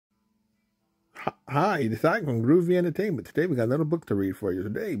Hi, this is Ike from Groovy Entertainment. Today we got another book to read for you.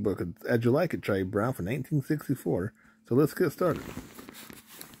 Today book is As You Like It, Charlie Brown from 1964. So let's get started.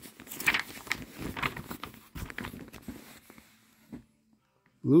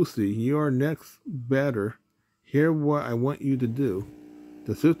 Lucy, you're next batter. Hear what I want you to do.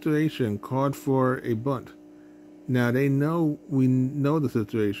 The situation called for a bunt. Now we know the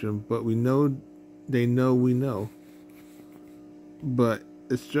situation, but we know they know we know. But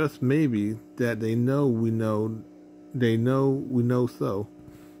it's just maybe that they know we know so.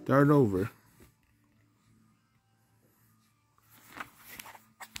 Start over.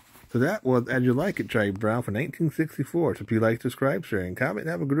 So that was As You Like It, Charlie Brown from 1964. So if you like, subscribe, share, and comment,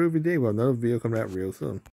 have a groovy day while another video coming out real soon.